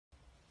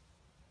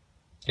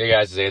Hey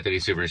guys, it's Anthony,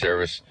 Super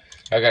Service.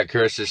 I got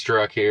Chris's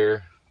truck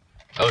here,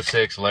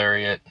 06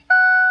 Lariat.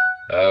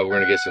 We're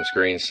gonna get some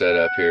screens set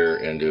up here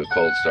and do a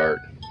cold start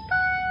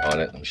on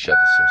it. Let me shut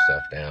some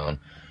stuff down.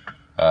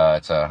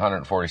 It's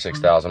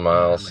 146,000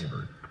 miles.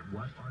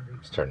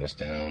 Let's turn this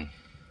down.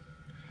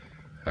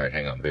 All right,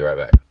 hang on, be right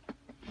back.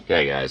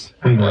 Okay guys.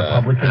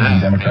 Republicans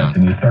and Democrats,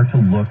 and you start to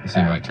look let's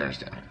see if I can turn this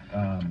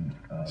down.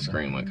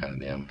 Screen went kind of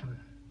dim.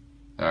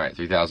 All right,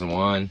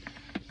 3001,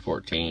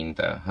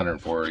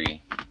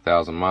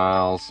 140,000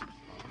 miles.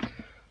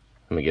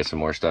 Let me get some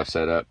more stuff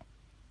set up.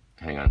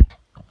 Hang on.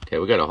 Okay,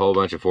 we got a whole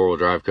bunch of four-wheel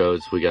drive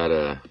codes. We got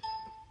a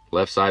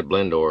left side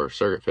blend door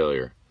circuit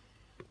failure.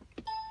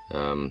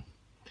 I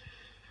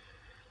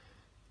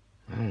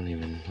don't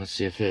even, let's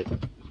see if it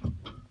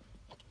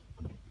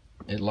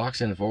locks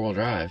into four-wheel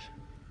drive.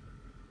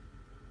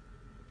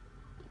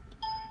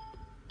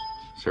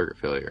 Circuit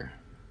failure,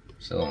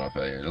 cylinder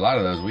failure. A lot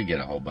of those, we get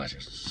a whole bunch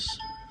of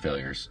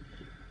failures.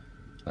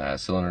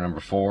 Cylinder number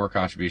 4,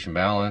 contribution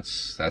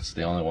balance. That's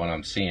the only one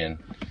I'm seeing.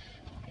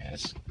 Yeah,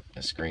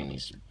 the screen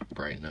needs to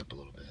brighten up a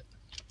little bit.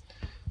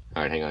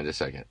 All right, hang on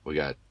just a second. We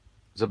got,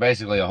 so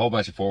basically a whole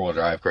bunch of four-wheel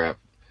drive crap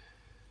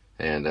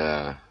and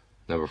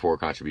number 4,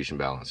 contribution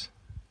balance.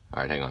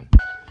 All right, hang on.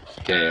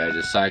 Okay, I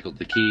just cycled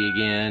the key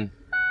again.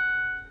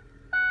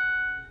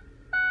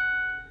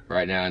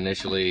 Right now,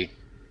 initially,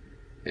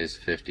 is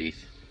 50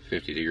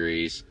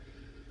 degrees.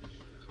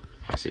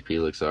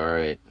 ICP looks all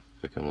right.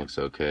 Victim looks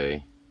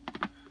okay.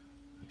 Let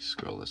me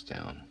scroll this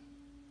down.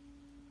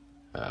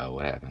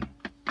 What happened?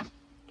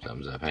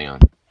 Thumbs up, hang on.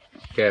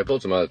 Okay, I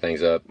pulled some other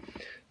things up.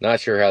 Not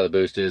sure how the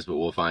boost is, but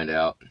we'll find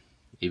out.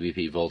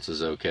 EVP volts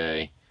is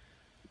okay.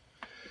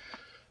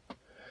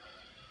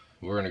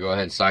 We're gonna go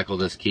ahead and cycle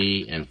this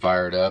key and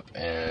fire it up,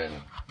 and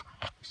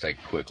let's take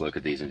a quick look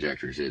at these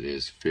injectors. It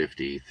is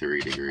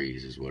 53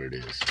 degrees is what it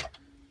is.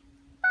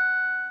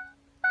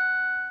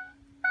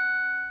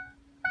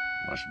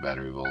 Watch the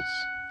battery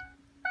volts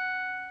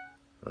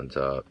on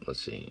top.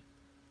 Let's see.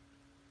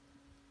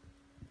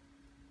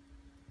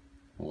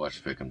 We'll watch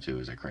Victim 2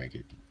 as I crank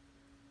it.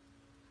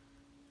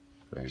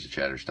 There's the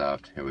chatter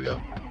stopped. Here we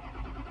go.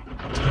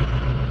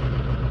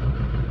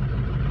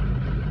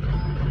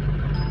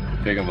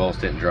 Victim volts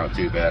didn't drop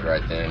too bad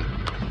right then.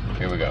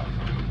 Here we go.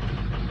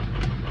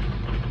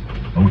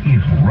 Oh,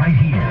 he's right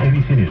here.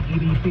 ABC News.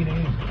 ABC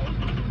News.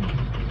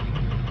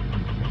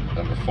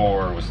 Number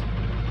 4 was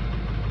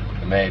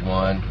the made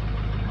one.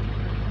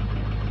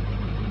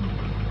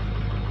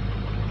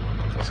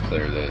 Let's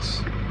clear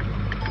this.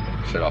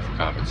 Shut off the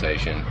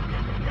compensation.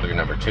 Look at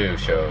number 2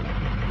 showed.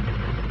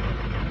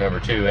 Number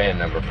 2 and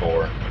number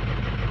 4.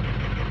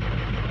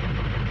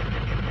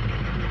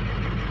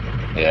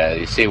 Yeah,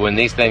 you see when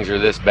these things are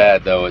this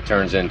bad though, it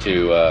turns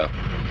into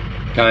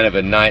kind of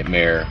a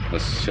nightmare.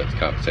 Let's shut the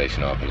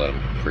compensation off and let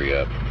them free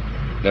up.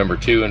 Number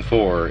 2 and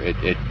 4,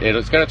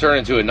 it's going to turn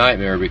into a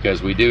nightmare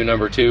because we do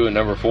number 2 and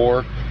number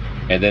 4,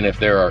 and then if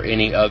there are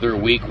any other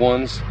weak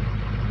ones,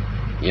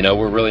 you know,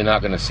 we're really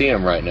not going to see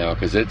them right now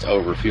because it's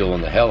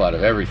overfueling the hell out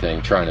of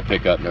everything trying to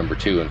pick up number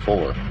 2 and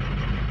 4.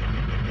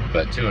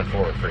 But 2 and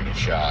 4 are freaking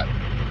shot.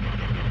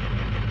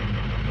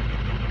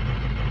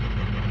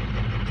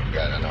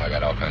 God, I know I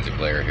got all kinds of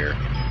glare here.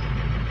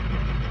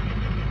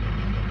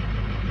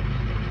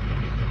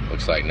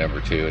 Looks like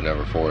number 2 and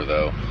number 4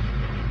 though.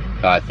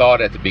 I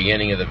thought at the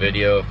beginning of the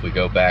video, if we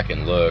go back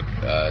and look,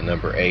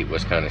 number 8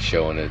 was kind of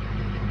showing it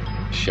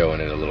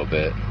a little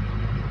bit.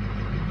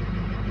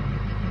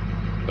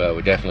 But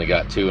we definitely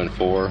got 2 and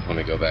 4. Let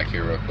me go back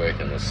here real quick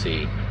and let's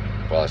see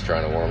while it's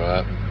trying to warm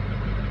up.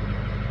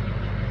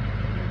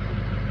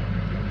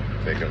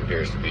 Victim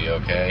appears to be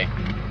okay.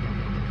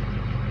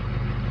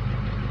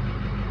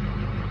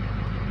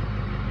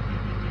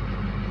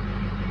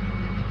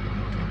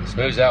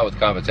 Smooths out with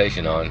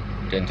compensation on.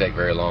 Didn't take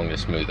very long to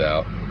smooth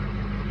out.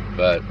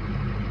 But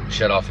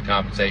shut off the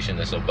compensation,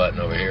 this little button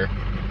over here.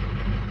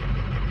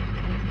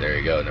 There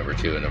you go, number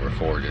 2 and number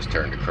 4 just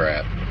turned to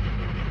crap.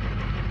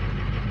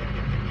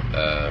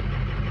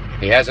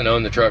 He hasn't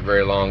owned the truck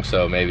very long,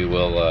 so maybe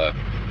we'll,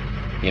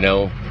 you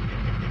know,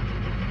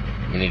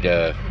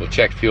 we'll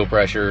check fuel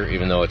pressure,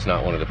 even though it's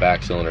not one of the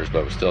back cylinders,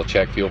 but we'll still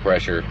check fuel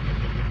pressure,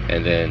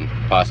 and then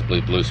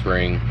possibly blue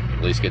spring,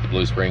 at least get the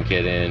blue spring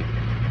kit in.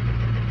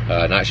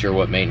 Not sure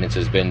what maintenance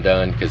has been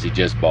done, because he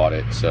just bought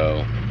it,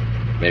 so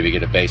maybe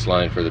get a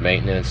baseline for the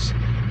maintenance,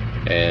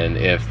 and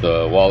if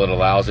the wallet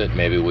allows it,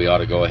 maybe we ought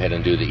to go ahead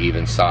and do the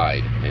even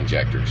side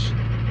injectors.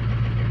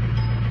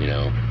 You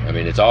know, I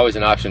mean, it's always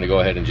an option to go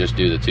ahead and just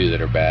do the 2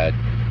 that are bad.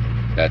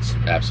 That's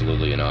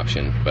absolutely an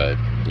option, but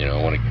you know,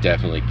 I want to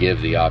definitely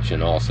give the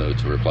option also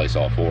to replace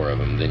all 4 of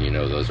them. Then you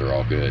know those are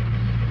all good.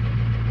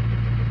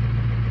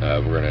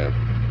 We're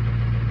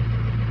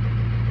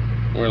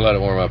gonna let it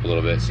warm up a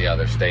little bit, see how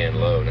they're staying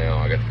low now.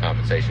 I got the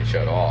compensation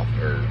shut off,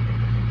 or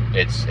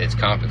it's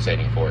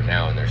compensating for it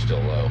now, and they're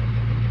still low.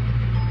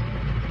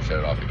 Shut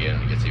it off again,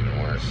 and it gets even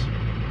worse.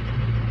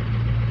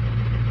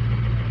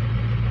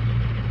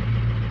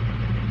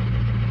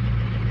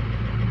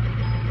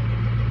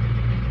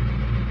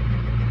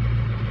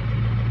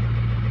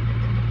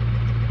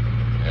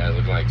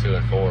 looking like 2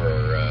 and 4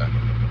 are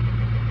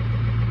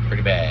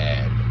pretty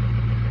bad.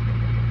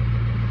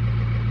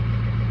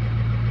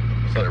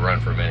 Just let it run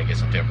for a minute, get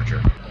some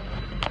temperature.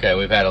 Okay,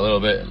 we've had a little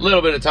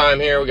bit of time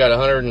here. We got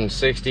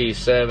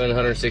 167,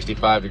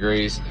 165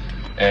 degrees,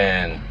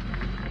 and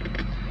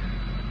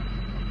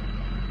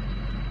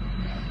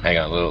hang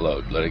on, a little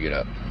low, let it get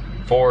up.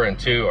 4 and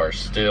 2 are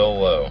still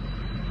low.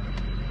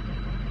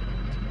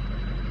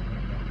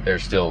 They're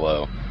still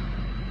low.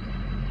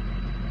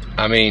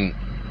 I mean,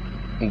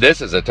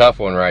 this is a tough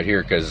one right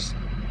here because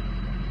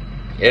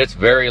it's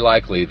very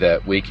likely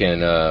that we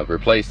can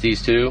replace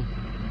these two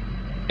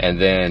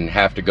and then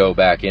have to go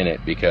back in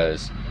it,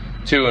 because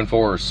 2 and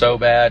 4 are so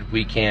bad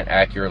we can't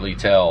accurately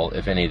tell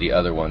if any of the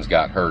other ones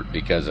got hurt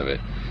because of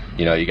it.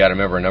 You know, you got to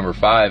remember number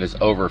 5 is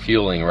over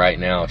fueling right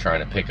now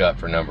trying to pick up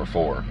for number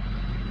 4,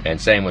 and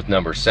same with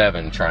number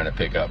 7 trying to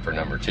pick up for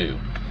number 2.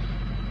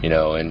 You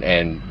know,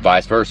 and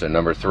vice versa.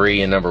 Number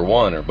 3 and number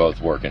 1 are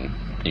both working.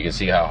 You can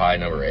see how high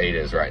number 8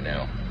 is right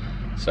now.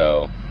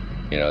 So,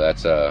 you know,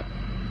 that's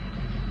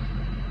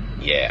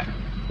yeah.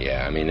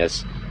 I mean,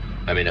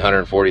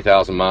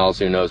 140,000 miles.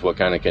 Who knows what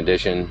kind of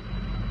condition?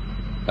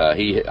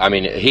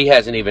 He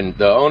hasn't even,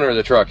 the owner of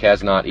the truck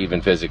has not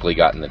even physically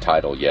gotten the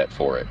title yet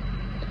for it.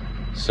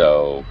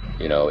 So,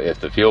 you know,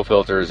 if the fuel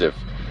filters, if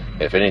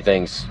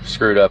anything's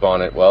screwed up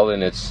on it, well,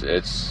 then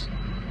it's.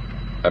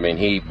 I mean,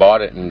 he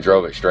bought it and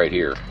drove it straight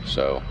here.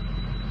 So,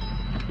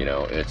 you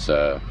know, it's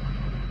I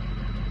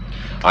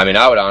mean,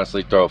 I would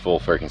honestly throw a full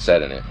freaking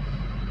set in it.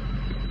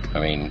 I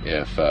mean,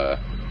 if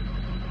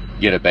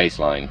get a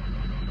baseline,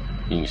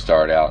 you can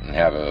start out and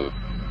have a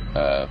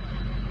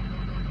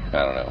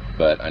I don't know,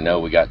 but I know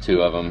we got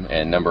 2 of them,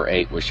 and number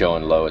 8 was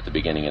showing low at the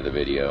beginning of the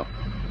video,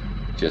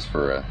 just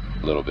for a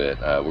little bit.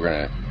 We're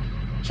gonna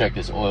check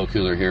this oil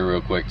cooler here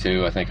real quick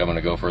too. I think I'm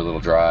gonna go for a little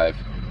drive,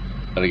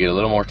 let it get a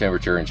little more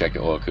temperature, and check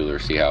the oil cooler,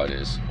 see how it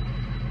is.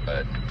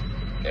 But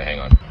yeah, hang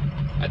on.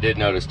 I did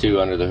notice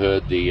too under the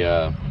hood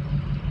the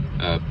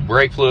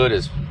brake fluid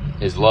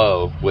is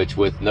low, which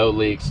with no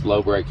leaks,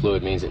 low brake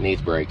fluid means it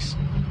needs brakes.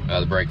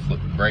 The brake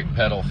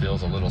pedal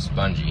feels a little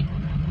spongy.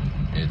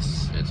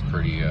 It's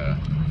pretty.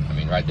 I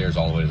mean, right there's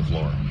all the way to the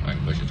floor. I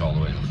can push it all the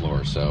way to the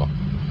floor, so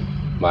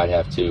might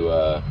have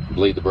to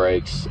bleed the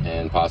brakes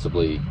and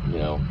possibly, you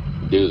know,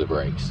 do the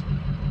brakes,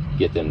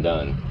 get them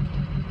done.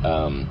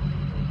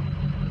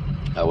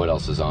 What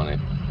else is on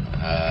it?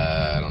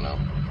 I don't know.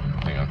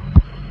 Hang on.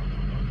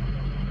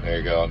 There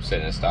you go. I'm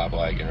sitting at a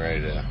stoplight getting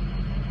ready to.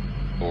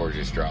 Or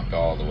just dropped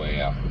all the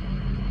way out.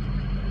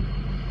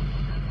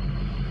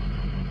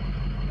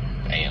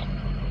 Damn.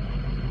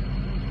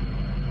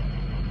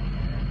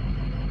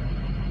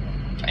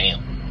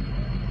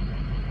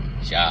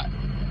 Shot.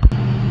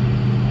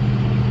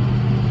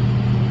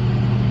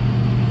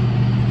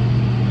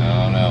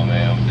 Oh no,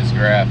 man, with this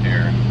graph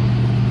here.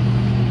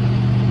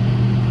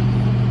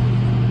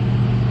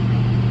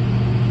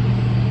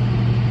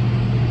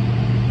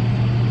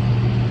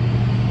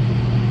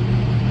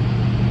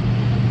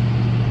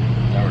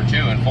 Number 2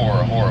 and 4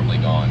 are horribly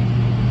gone.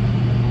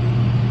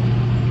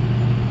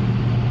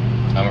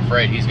 I'm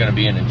afraid he's going to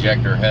be in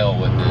injector hell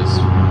with this.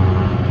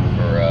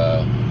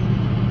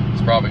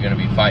 He's probably going to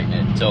be fighting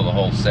it until the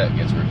whole set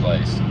gets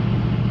replaced.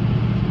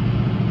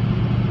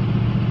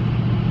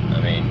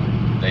 I mean,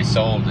 they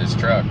sold this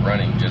truck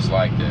running just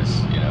like this.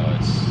 You know,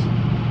 it's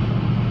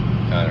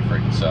kind of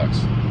freaking sucks.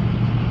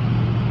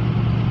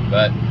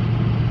 But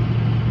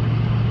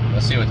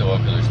let's see what the oil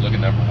cooler's. Look at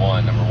number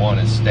 1. Number 1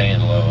 is staying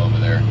low over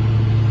there. I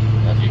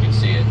don't know if you can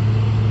see it.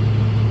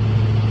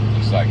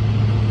 Looks like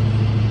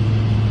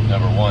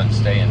number 1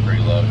 staying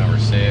pretty low. Number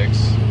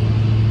 6.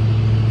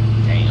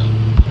 Damn.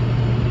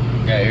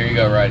 Okay, here you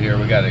go right here.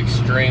 We got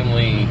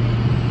extremely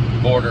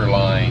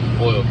borderline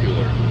oil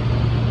cooler.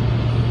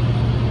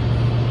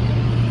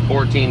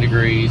 14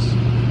 degrees.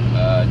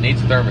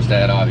 Needs a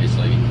thermostat,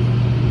 obviously.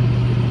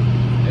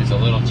 It's a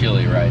little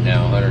chilly right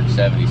now.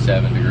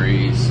 177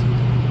 degrees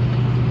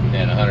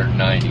and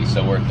 190.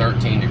 So we're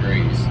 13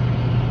 degrees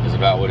is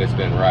about what it's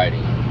been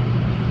riding.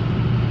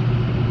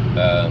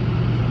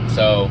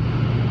 So,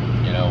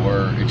 you know,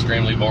 we're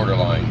extremely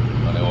borderline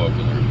on the oil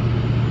cooler.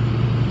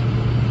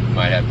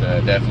 Might have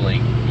to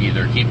definitely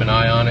either keep an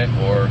eye on it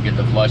or get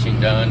the flushing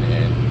done.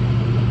 And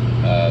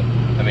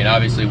I mean,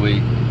 obviously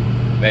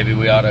maybe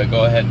we ought to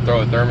go ahead and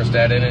throw a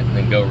thermostat in it and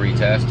then go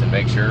retest and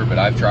make sure. But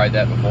I've tried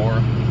that before,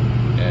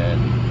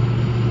 and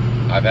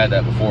I've had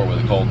that before with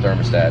a cold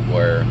thermostat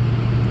where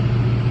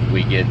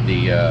we get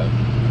the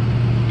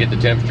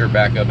temperature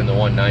back up in the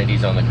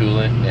 190s on the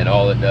coolant, and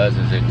all it does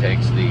is it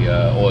takes the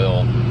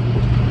oil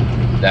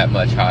that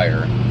much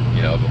higher,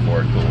 you know,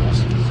 before it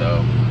cools.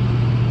 So,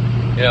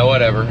 you know,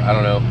 whatever. I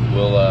don't know.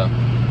 We'll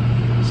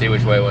see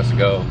which way it wants to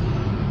go.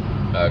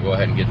 Go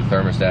ahead and get the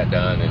thermostat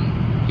done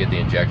and get the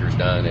injectors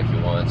done if he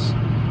wants,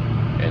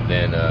 and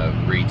then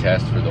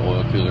retest for the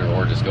oil cooler,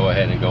 or just go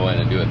ahead and go in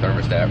and do a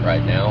thermostat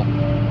right now,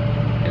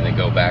 and then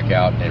go back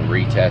out and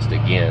retest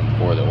again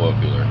for the oil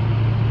cooler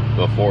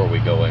before we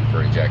go in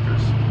for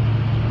injectors.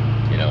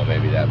 You know,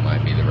 maybe that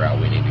might be the route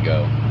we need to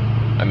go.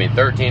 I mean,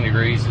 13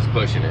 degrees is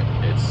pushing it.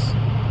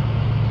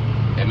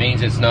 It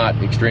means it's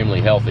not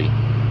extremely healthy.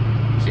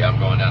 See, I'm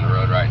going down the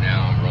road right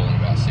now. I'm rolling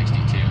about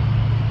 62.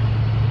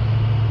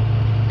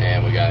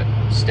 And we got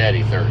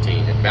steady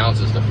 13. It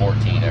bounces to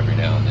 14 every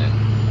now and then.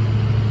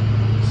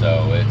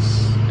 So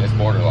it's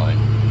borderline.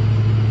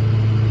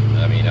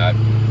 I mean,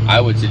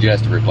 I would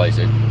suggest to replace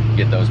it.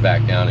 Get those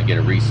back down and get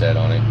a reset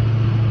on it.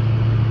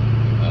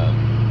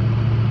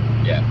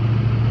 Yeah.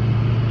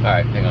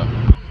 Alright, hang on.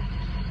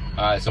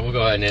 Alright, so we'll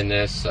go ahead and end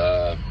this.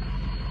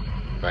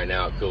 Right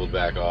now it cooled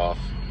back off.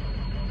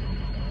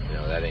 You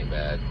know, that ain't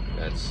bad.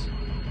 That's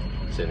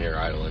sitting here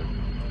idling.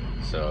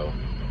 So,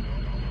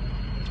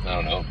 I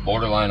don't know.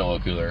 Borderline oil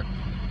cooler.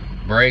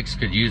 Brakes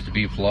could use to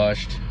be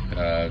flushed.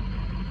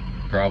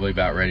 Probably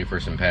about ready for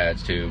some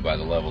pads too by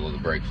the level of the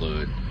brake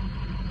fluid.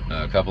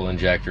 A couple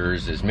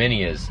injectors, as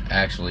many as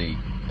actually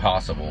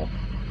possible.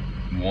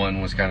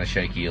 One was kind of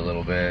shaky a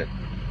little bit.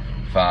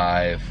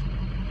 5,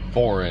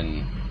 4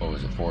 and what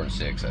was it? 4 and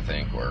 6, I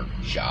think, were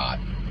shot.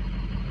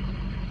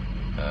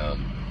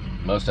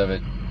 Most of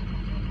it,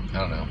 I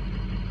don't know.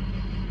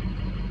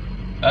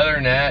 Other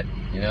than that,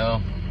 you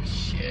know,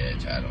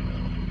 shit, I don't know.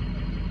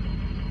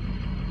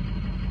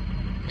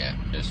 Yeah,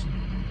 just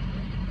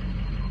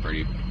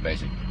pretty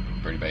basic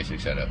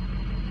setup.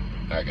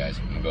 Alright guys,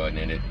 I'm gonna go ahead and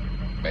end it.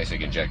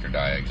 Basic injector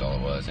diag's all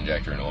it was.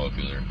 Injector and oil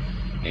cooler.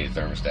 Need a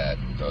thermostat.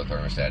 Throw a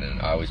thermostat in.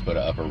 I always put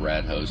an upper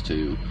rad hose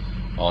too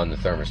on the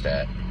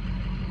thermostat.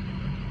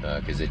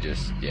 Because it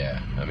just,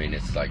 yeah, I mean,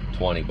 it's like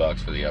 20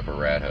 bucks for the upper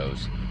rad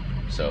hose.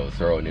 So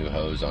throw a new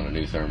hose on a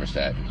new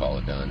thermostat and call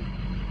it done.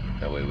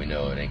 That way we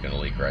know it ain't gonna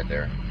leak right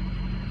there.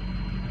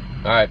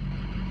 Alright,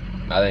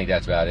 I think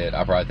that's about it.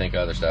 I'll probably think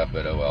of other stuff,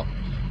 but oh well.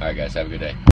 Alright guys, have a good day.